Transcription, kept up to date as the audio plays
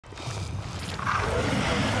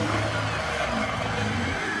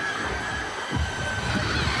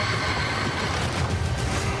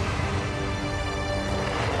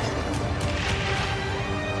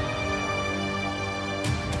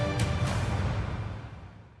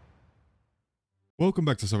Welcome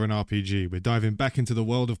back to Sovereign RPG. We're diving back into the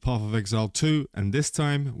world of Path of Exile 2, and this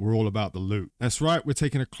time we're all about the loot. That's right, we're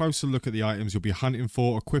taking a closer look at the items you'll be hunting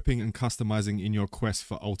for, equipping and customizing in your quest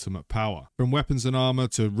for ultimate power. From weapons and armor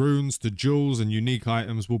to runes to jewels and unique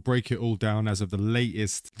items, we'll break it all down as of the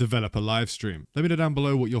latest developer livestream. Let me know down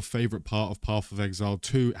below what your favorite part of Path of Exile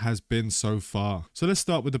 2 has been so far. So let's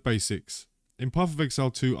start with the basics. In Path of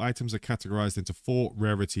Exile 2, items are categorized into 4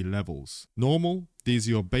 rarity levels. Normal, these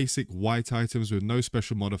are your basic white items with no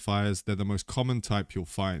special modifiers. They're the most common type you'll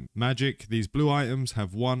find. Magic, these blue items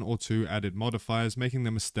have 1 or 2 added modifiers, making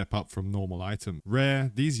them a step up from normal items.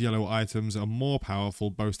 Rare, these yellow items are more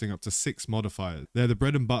powerful, boasting up to 6 modifiers. They're the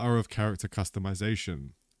bread and butter of character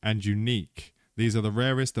customization. And unique, these are the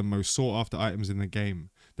rarest and most sought after items in the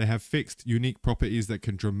game. They have fixed, unique properties that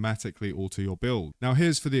can dramatically alter your build. Now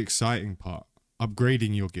here's for the exciting part.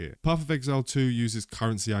 Upgrading your gear. Path of Exile 2 uses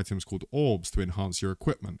currency items called Orbs to enhance your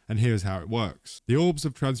equipment, and here's how it works. The Orbs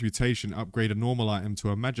of Transmutation upgrade a normal item to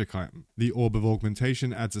a magic item. The Orb of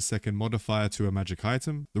Augmentation adds a second modifier to a magic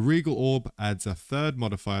item. The Regal Orb adds a third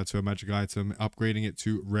modifier to a magic item, upgrading it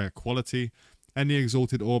to rare quality. And the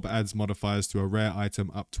Exalted Orb adds modifiers to a rare item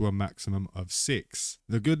up to a maximum of 6.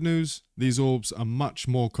 The good news, these orbs are much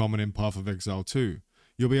more common in Path of Exile 2.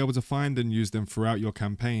 You'll be able to find and use them throughout your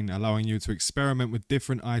campaign, allowing you to experiment with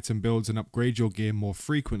different item builds and upgrade your gear more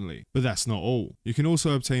frequently. But that's not all. You can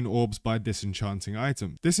also obtain orbs by disenchanting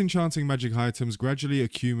items. Disenchanting magic items gradually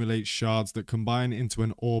accumulate shards that combine into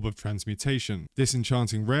an Orb of Transmutation.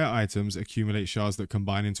 Disenchanting rare items accumulate shards that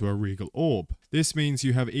combine into a Regal Orb. This means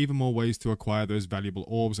you have even more ways to acquire those valuable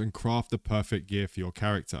orbs and craft the perfect gear for your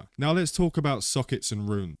character. Now let's talk about sockets and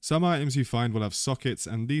runes. Some items you find will have sockets,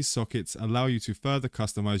 and these sockets allow you to further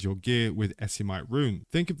customize your gear with Etimite rune.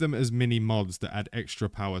 Think of them as mini mods that add extra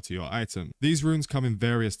power to your item. These runes come in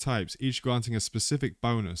various types, each granting a specific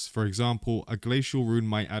bonus. For example, a glacial rune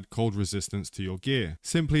might add cold resistance to your gear.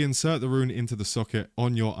 Simply insert the rune into the socket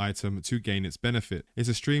on your item to gain its benefit. It's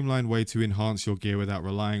a streamlined way to enhance your gear without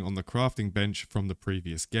relying on the crafting bench from the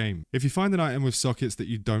previous game. If you find an item with sockets that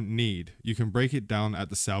you don't need, you can break it down at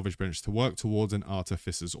the salvage bench to work towards an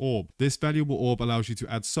artificer's orb. This valuable orb allows you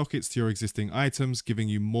to add sockets to your existing items, giving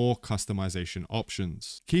you more customization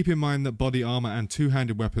options. Keep in mind that body armor and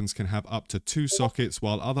two-handed weapons can have up to 2 sockets,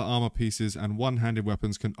 while other armor pieces and one-handed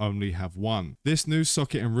weapons can only have 1. This new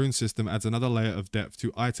socket and rune system adds another layer of depth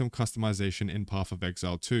to item customization in Path of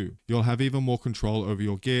Exile 2. You'll have even more control over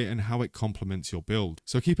your gear and how it complements your build.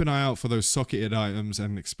 So keep an eye out for those socketed items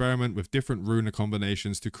and experiment with different rune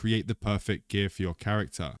combinations to create the perfect gear for your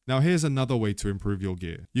character. Now here's another way to improve your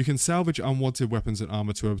gear. You can salvage unwanted weapons and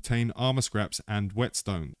armor to obtain armor scraps and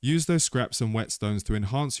whetstone. Use those scraps and whetstones to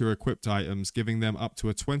enhance your equipped items, giving them up to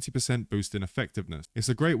a 20% boost in effectiveness. It's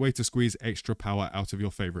a great way to squeeze extra power out of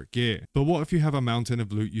your favorite gear. But what if you have a mountain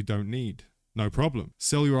of loot you don't need? No problem.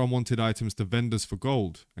 Sell your unwanted items to vendors for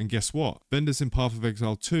gold. And guess what? Vendors in Path of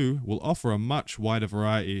Exile 2 will offer a much wider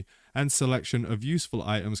variety and selection of useful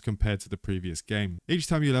items compared to the previous game. Each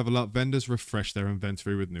time you level up, vendors refresh their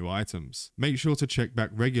inventory with new items. Make sure to check back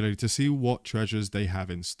regularly to see what treasures they have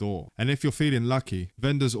in store. And if you're feeling lucky,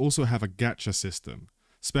 vendors also have a gacha system.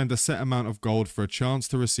 Spend a set amount of gold for a chance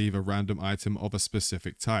to receive a random item of a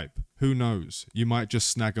specific type. Who knows, you might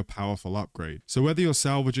just snag a powerful upgrade. So whether you're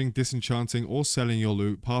salvaging, disenchanting, or selling your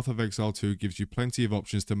loot, Path of Exile 2 gives you plenty of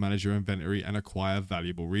options to manage your inventory and acquire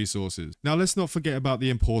valuable resources. Now let's not forget about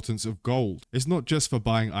the importance of gold. It's not just for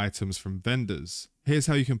buying items from vendors. Here's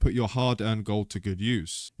how you can put your hard-earned gold to good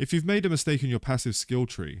use. If you've made a mistake in your passive skill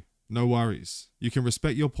tree, no worries. You can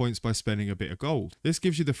respect your points by spending a bit of gold. This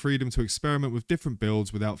gives you the freedom to experiment with different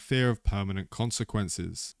builds without fear of permanent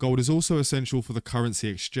consequences. Gold is also essential for the currency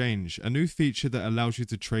exchange, a new feature that allows you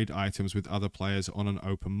to trade items with other players on an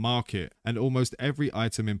open market. And almost every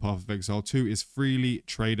item in Path of Exile 2 is freely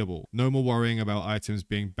tradable. No more worrying about items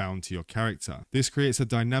being bound to your character. This creates a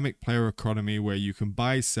dynamic player economy where you can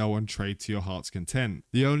buy, sell, and trade to your heart's content.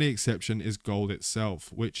 The only exception is gold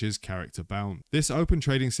itself, which is character bound. This open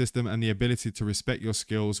trading system and the ability to respect your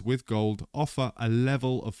skills with gold offer a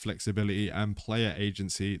level of flexibility and player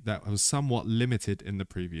agency that was somewhat limited in the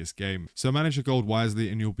previous game. So manage your gold wisely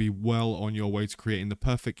and you'll be well on your way to creating the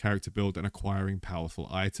perfect character build and acquiring powerful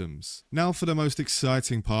items. Now for the most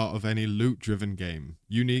exciting part of any loot-driven game,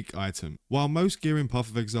 unique item. While most gear in Path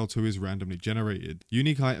of Exile 2 is randomly generated,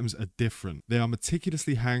 unique items are different. They are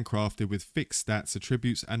meticulously handcrafted with fixed stats,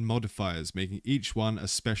 attributes, and modifiers, making each one a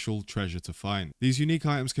special treasure to find. These unique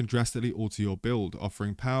items can drastically alter your build,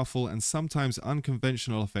 offering powerful and sometimes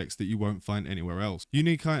unconventional effects that you won't find anywhere else.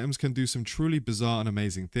 Unique items can do some truly bizarre and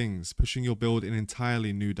amazing things, pushing your build in an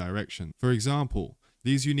entirely new direction. For example,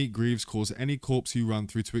 These unique greaves cause any corpse you run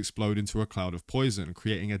through to explode into a cloud of poison,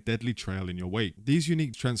 creating a deadly trail in your wake. These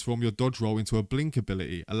unique transform your dodge roll into a blink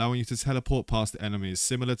ability, allowing you to teleport past enemies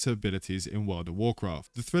similar to abilities in World of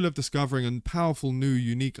Warcraft. The thrill of discovering a powerful new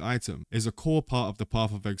unique item is a core part of the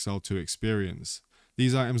Path of Exile 2 experience.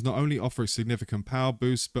 These items not only offer a significant power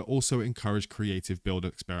boost, but also encourage creative build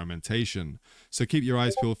experimentation. So keep your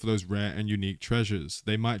eyes peeled for those rare and unique treasures.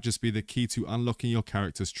 They might just be the key to unlocking your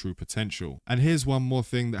character's true potential. And here's one more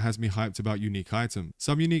thing that has me hyped about unique items.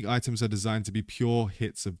 Some unique items are designed to be pure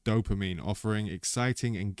hits of dopamine, offering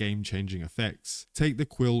exciting and game-changing effects. Take the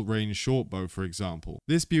Quill Range Shortbow for example.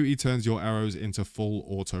 This beauty turns your arrows into full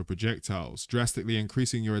auto projectiles, drastically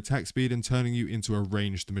increasing your attack speed and turning you into a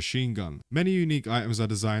ranged machine gun. Many unique items are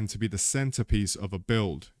designed to be the centerpiece of a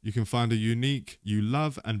build. You can find a unique you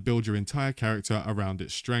love and build your entire character around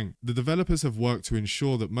its strength. The developers have worked to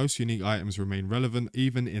ensure that most unique items remain relevant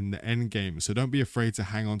even in the end game, so don't be afraid to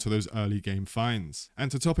hang on to those early game finds. And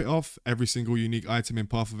to top it off, every single unique item in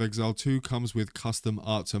Path of Exile 2 comes with custom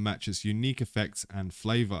art to match its unique effects and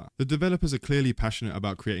flavor. The developers are clearly passionate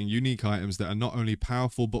about creating unique items that are not only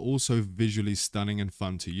powerful but also visually stunning and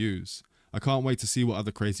fun to use. I can't wait to see what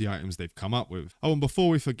other crazy items they've come up with. Oh, and before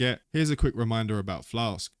we forget, here's a quick reminder about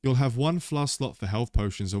Flask. You'll have one Flask slot for health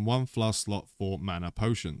potions and one Flask slot for mana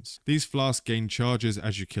potions. These Flasks gain charges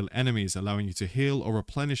as you kill enemies, allowing you to heal or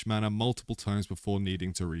replenish mana multiple times before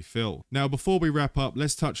needing to refill. Now, before we wrap up,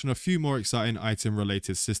 let's touch on a few more exciting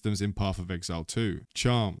item-related systems in Path of Exile 2.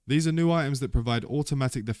 Charm. These are new items that provide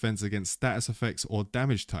automatic defense against status effects or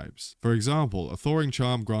damage types. For example, a Thawing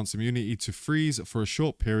Charm grants immunity to freeze for a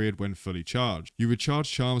short period when fully charged. You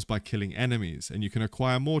recharge charms by killing enemies, and you can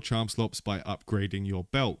acquire more charm slots by upgrading your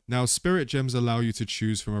belt. Now, spirit gems allow you to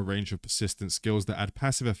choose from a range of persistent skills that add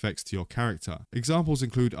passive effects to your character. Examples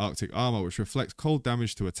include Arctic Armor, which reflects cold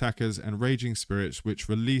damage to attackers, and Raging Spirits, which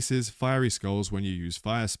releases fiery skulls when you use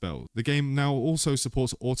fire spells. The game now also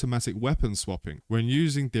supports automatic weapon swapping when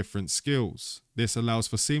using different skills. This allows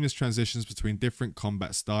for seamless transitions between different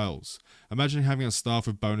combat styles. Imagine having a staff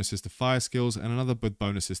with bonuses to fire skills and another with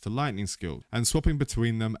bonuses to lightning skills, and swapping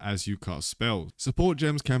between them as you cast spells. Support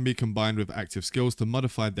gems can be combined with active skills to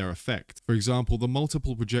modify their effect. For example, the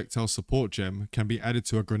multiple projectile support gem can be added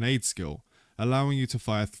to a grenade skill, allowing you to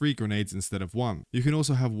fire 3 grenades instead of 1. You can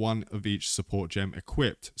also have one of each support gem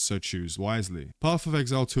equipped, so choose wisely. Path of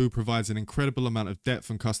Exile 2 provides an incredible amount of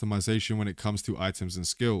depth and customization when it comes to items and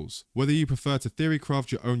skills. Whether you prefer to theory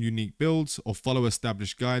craft your own unique builds or follow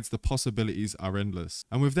established guides, the possibilities are endless.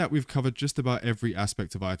 And with that, we've covered just about every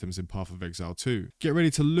aspect of items in Path of Exile 2. Get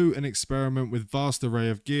ready to loot and experiment with vast array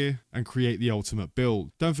of gear and create the ultimate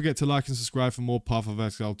build. Don't forget to like and subscribe for more Path of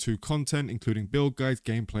Exile 2 content, including build guides,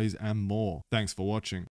 gameplays, and more. Thanks for watching.